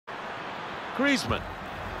Griezmann.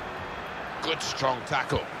 Good strong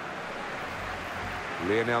tackle.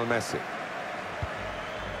 Lionel Messi.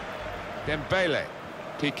 Dembele.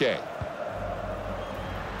 Piqué.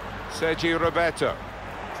 Sergi Roberto.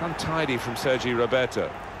 It's untidy from Sergi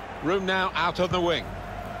Roberto. Room now out on the wing.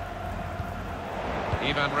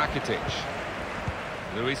 Ivan Rakitic.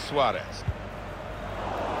 Luis Suarez.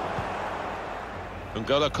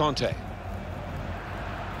 N'Golo Kanté.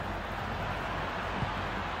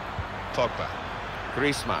 Pogba.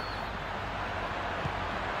 Griezmann.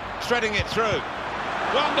 Threading it through.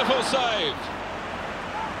 Wonderful save.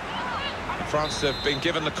 France have been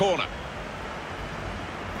given the corner.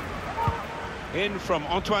 In from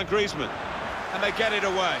Antoine Griezmann. And they get it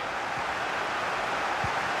away.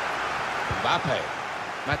 Mbappe.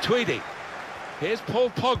 Matuidi. Here's Paul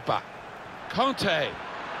Pogba. Kanté.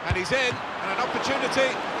 And he's in, and an opportunity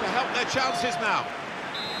to help their chances now.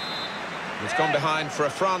 He's gone behind for a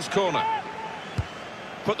France corner.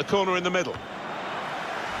 Put the corner in the middle.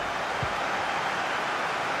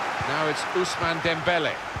 Now it's Ousmane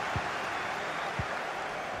Dembele.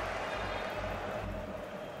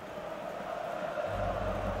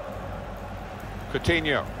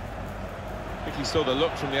 Coutinho. I think he saw the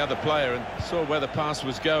look from the other player and saw where the pass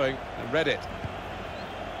was going and read it.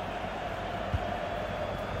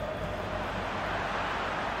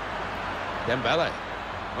 Dembele.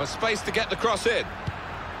 Well, space to get the cross in.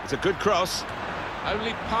 It's a good cross.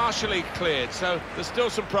 Only partially cleared, so there's still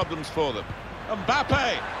some problems for them.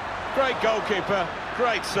 Mbappe! Great goalkeeper,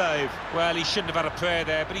 great save. Well, he shouldn't have had a prayer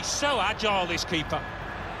there, but he's so agile, this keeper.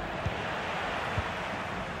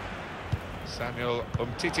 Samuel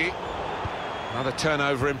Umtiti. Another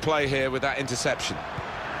turnover in play here with that interception.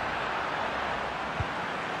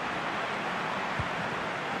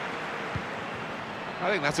 I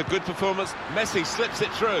think that's a good performance. Messi slips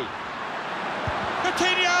it through.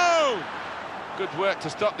 Coutinho! Good work to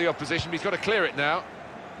stop the opposition, but he's got to clear it now.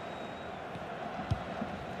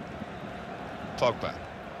 Pogba.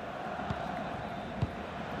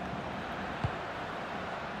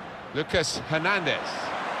 Lucas Hernandez.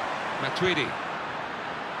 Matuidi.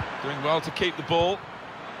 Doing well to keep the ball.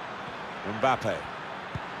 Mbappe.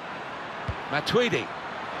 Matuidi.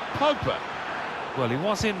 Pogba. Well, he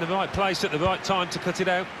was in the right place at the right time to cut it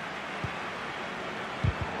out.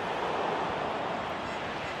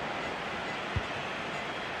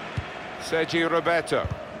 Sergi Roberto.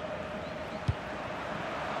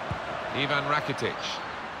 Ivan Rakitic.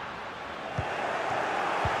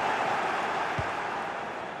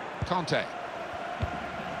 Kanté.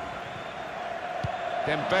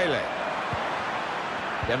 Dembele.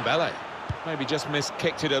 Dembele. Maybe just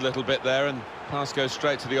kicked it a little bit there and pass goes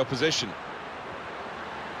straight to the opposition.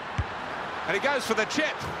 And he goes for the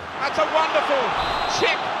chip. That's a wonderful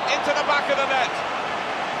chip into the back of the net.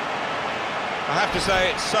 I have to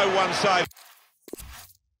say, it's so one-sided.